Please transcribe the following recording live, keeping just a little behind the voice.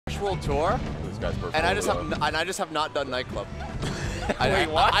World Tour, This guy's perfect. and I just have not done Nightclub. Wait,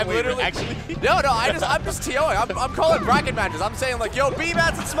 what? I'm Wait, literally actually? No, I'm just TOing. I'm calling bracket matches. I'm saying like, yo,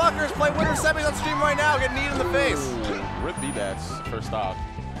 Bbatts and Smuckers play winner semis on stream right now. Get kneed in the face. Ooh, rip Bbatts first stop.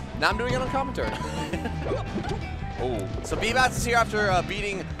 Now I'm doing it on commentary. Oh, So Bbatts is here after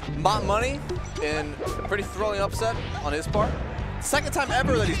beating Mont Money in a pretty thrilling upset on his part. Second time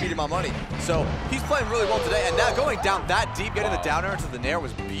ever that he's beating Mont Money. So he's playing really well today, and now going down that deep, getting the down air into the nair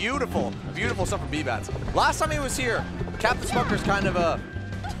was beautiful. Beautiful stuff from Bbatts. Last time he was here, Captain Smuckers kind of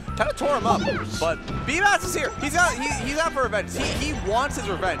tore him up, but Bbatts is here. He's out for revenge. He wants his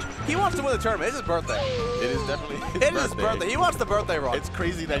revenge. He wants to win the tournament. It's his birthday. it is definitely His birthday. He wants the birthday run. It's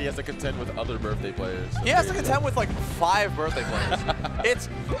crazy that he has to contend with other birthday players. He has to contend with like 5 birthday players.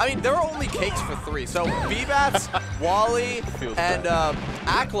 I mean, there are only cakes for 3. So Bbatts, Wally, and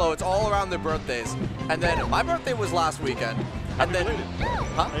Aklo, it's all around their birthdays. And then my birthday was last weekend. And then,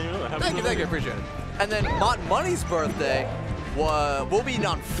 huh? Thank you, appreciate it. And then Mont Money's birthday will be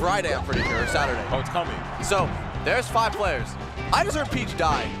on Friday, I'm pretty sure, or Saturday. Oh, it's coming. So there's 5 players. I just heard Peach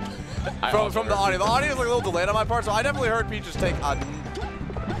die from the audio. The audio is like a little delayed on my part, so I definitely heard Peach just take a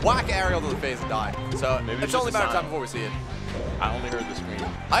whack aerial to the face and die. So maybe it's only a matter of time before we see it. I only heard the scream.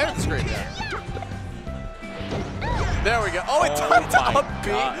 I heard the scream, yeah. There we go. Oh, it died to up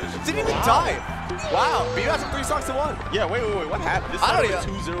B. Didn't even die. Wow, Bbatts with 3 stocks to 1. Yeah, wait, what happened? This I don't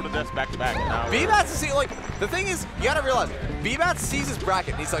started with 2-0 to deaths back to back. Bbatts is like, the thing is, you gotta realize, Bbatts sees his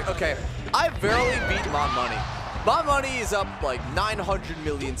bracket and he's like, okay, I barely beat Mont Money. Mont Money is up like 900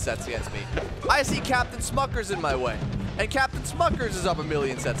 million sets against me. I see Captain Smuckers in my way. And Captain Smuckers is up 1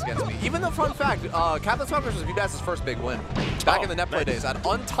 million sets against me. Even though, fun fact, Captain Smuckers was Bbatts' first big win back in the netplay days at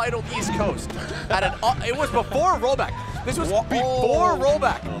Untitled East Coast. It was before rollback. This was before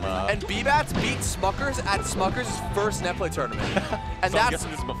rollback. And Bbatts beat Smuckers at Smuckers' first netplay tournament. And so I'm guessing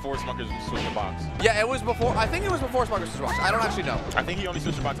this is before Smuckers switched the box. Yeah, it was before. I think it was before Smuckers switched the box. I don't actually know. I think he only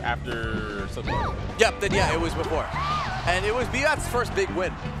switched the box after something. Yep, then yeah, it was before. And it was Bbatts' first big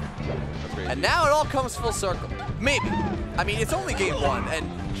win. That's crazy. And now it all comes full circle. Maybe. I mean, it's only game 1,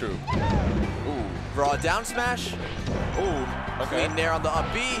 and True. Ooh. raw down smash. Ooh. Okay. Clean nair on the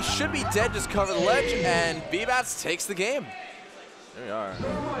up B. Should be dead, just cover the ledge, and Bbatts takes the game. There we are.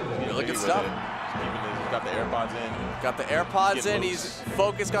 Really good stuff. He's got the AirPods in. Got the AirPods in. He's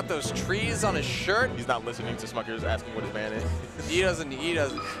focused, got those trees on his shirt. He's not listening to Smuckers asking what his band is. He doesn't.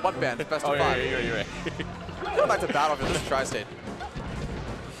 What band? Best of 5. You're right. Go back to Battlefield. This is Tri-State.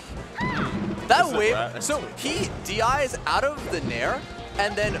 That wave, so he DIs out of the nair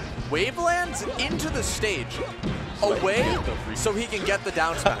and then wave lands into the stage away so he can get the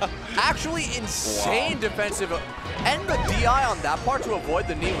down smash. Actually insane defensive, and the DI on that part to avoid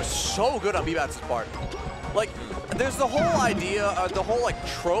the knee was so good on Bbatts' part. Like, there's the whole idea, the whole like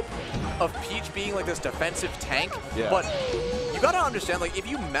trope of Peach being like this defensive tank, but you gotta understand, like, if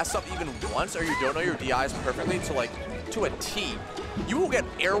you mess up even once or you don't know your DIs perfectly to a T, you will get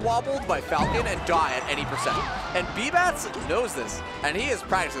air wobbled by Falcon and die at any percent. And Bbatts knows this, and he has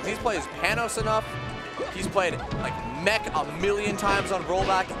practiced this. He's played Panos enough. He's played like Mech 1,000,000 times on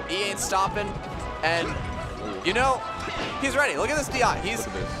rollback. He ain't stopping. And you know, he's ready. Look at this DI. He's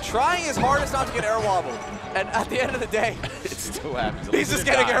trying his hardest not to get air wobbled. And at the end of the day, it still happens. He's just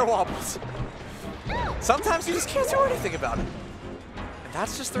getting air wobbles. Sometimes you just can't do anything about it. And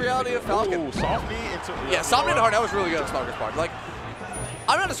that's just the reality of Falcon. Ooh, soft knee into soft knee to hard. That was really good on Smuckers' part. Like,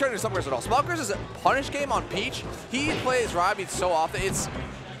 I'm not discrediting Smuckers at all. Smuckers is a punish game on Peach. He plays Rabbit so often. It's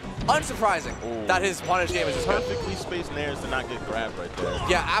unsurprising that his punish game is just perfectly spaced nairs to not get grabbed right there.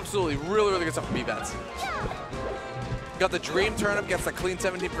 Yeah, absolutely. Really, really good stuff from Bbatts. Got the dream turnip, gets the clean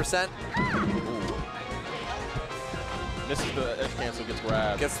 17%. Misses the edge cancel, gets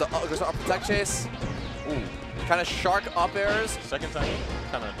grabbed. Gets the up protect chase. Ooh. Kind of shark up airs. Second time,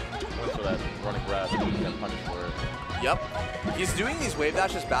 kind of went for that running grab and got punished for it. Yep. He's doing these wave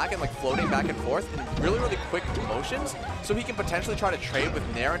dashes back and like floating back and forth in really, really quick motions, so he can potentially try to trade with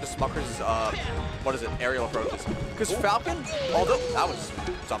Nair into Smuckers' aerial approaches. Because Falcon, although that was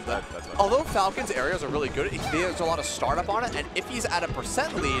something, although Falcon's aerials are really good, there's a lot of startup on it, and if he's at a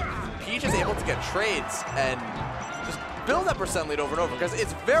 % lead, Peach is able to get trades and just build that % lead over and over, because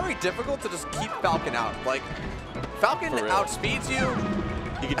it's very difficult to just keep Falcon out. Like, Falcon outspeeds you,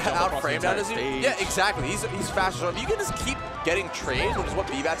 he can out-framed out as you. stage. Yeah, exactly. He's faster. So if you can just keep getting trades, which is what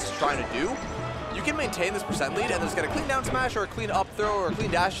Bbatts is trying to do, you can maintain this % lead and just get a clean down smash or a clean up throw or a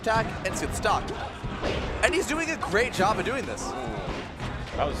clean dash attack and just get stuck. And he's doing a great job of doing this.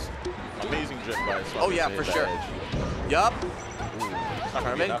 That was amazing drift by Smuckers. Oh yeah, for sure. Yup.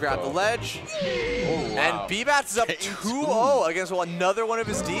 Herman grab the ledge. Oh, wow. And Bbatts is up 2-0 against another one of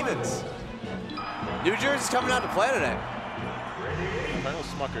his demons. New Jersey's coming out to play today. I know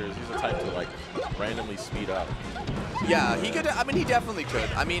Smuckers, he's the type to like randomly speed up. Yeah, he could. I mean, he definitely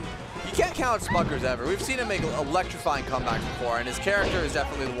could. I mean, you can't count Smuckers ever. We've seen him make electrifying comebacks before, and his character is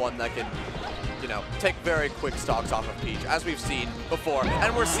definitely the one that can, you know, take very quick stocks off of Peach, as we've seen before,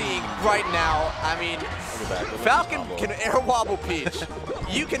 and we're seeing right now. I mean, Falcon can air wobble Peach.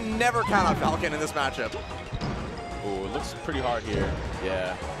 You can never count on Falcon in this matchup. Oh, it looks pretty hard here.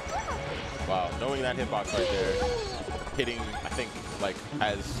 Yeah. Wow, knowing that hitbox right there, hitting, I think, like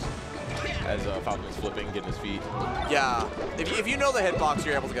as Falcon's flipping, getting his feet. Yeah, if you know the hitbox,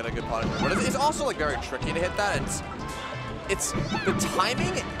 you're able to get a good punishment. But it's also like very tricky to hit that. It's the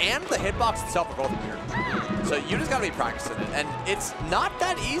timing and the hitbox itself are both weird. So you just gotta be practicing it. And it's not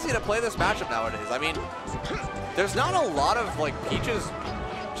that easy to play this matchup nowadays. I mean, there's not a lot of like Peaches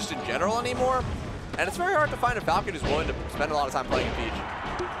just in general anymore. And it's very hard to find a Falcon who's willing to spend a lot of time playing Peach.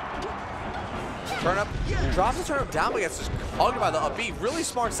 Turnip, drops the turnip down, but gets just hugged by the up B. Really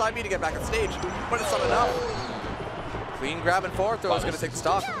smart side B to get back on stage, but it's not enough. Clean grab and forward throw is going to take the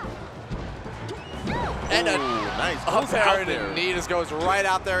stock. And a nice up air and knee just goes right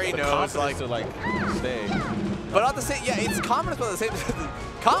out there. He knows, like, to like stay. But at the same, yeah, it's confidence, but at the same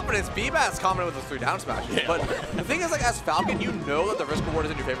confidence. Bbatts confident with the 3 down smashes. Yeah. But the thing is, like, as Falcon, you know that the risk reward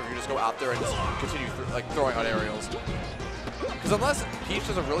is in your favor if you just go out there and just continue like throwing out aerials. Because unless Peach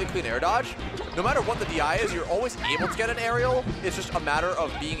does a really clean air dodge, no matter what the DI is, you're always able to get an aerial. It's just a matter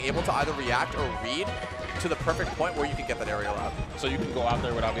of being able to either react or read to the perfect point where you can get that aerial out. So you can go out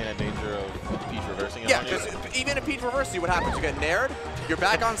there without being in danger of Peach reversing it. Yeah, because even if Peach reverses you, what happens? You get nared, you're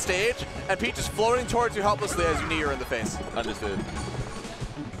back on stage, and Peach is floating towards you helplessly as you knee her in the face. Understood.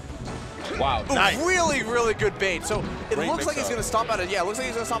 Wow, Ooh, nice. Really, really good bait. So it Great looks like he's going to stomp out a, yeah, it looks like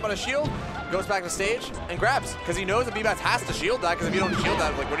he's going to stomp out a shield, goes back to stage, and grabs. Because he knows that Bbatts has to shield that, because if you don't shield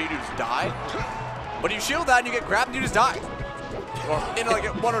that, like, what do you do, just die? But you shield that and you get grabbed and you just die. Or in like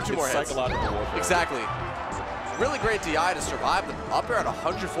 1 or 2 more hits. Psychological warfare. Exactly. Really great DI to survive the up air at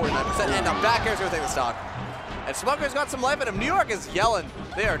 149%, and now back air is going to take the stock. And Smuckers got some life in him. New York is yelling.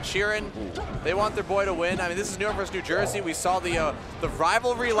 They are cheering. They want their boy to win. I mean, this is New York versus New Jersey. We saw the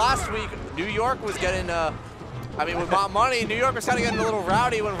rivalry last week. New York was getting, I mean, with money, New York was kind of getting a little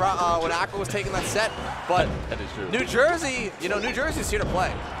rowdy when Aqua was taking that set. But that is true. New Jersey, you know, New Jersey's here to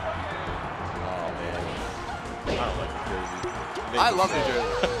play. Oh man, I don't like New Jersey. I love New Jersey.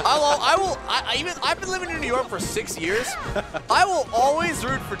 I've been living in New York for 6 years. I will always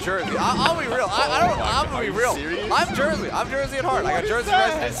root for Jersey. I'll be real. I'm gonna be real. Serious? I'm Jersey. I'm Jersey at heart. I got Jersey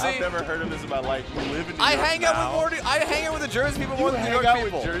residency. I've never heard of this in my life. You live in New York I hang now. out with the Jersey people more than New York hang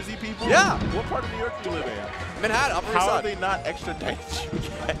people. out with Jersey people? Yeah. What part of New York do you live in? Manhattan, Upper East How are Side. they not extradited you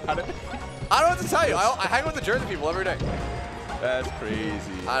get? I don't know what to tell you. I hang out with the Jersey people every day. That's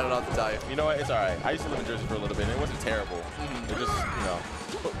crazy. I don't know what to tell you. You know what? It's all right. I used to live in Jersey for a little bit, and it wasn't terrible. It just, you know,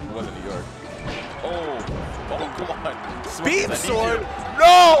 it wasn't New York. Oh, come on. Beam sword?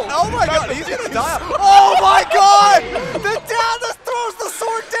 No! Oh my God, he's gonna die. Oh my God! Throws the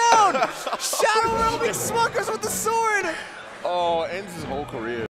sword down! Shadow Realming Smuckers with the sword! Oh, ends his whole career.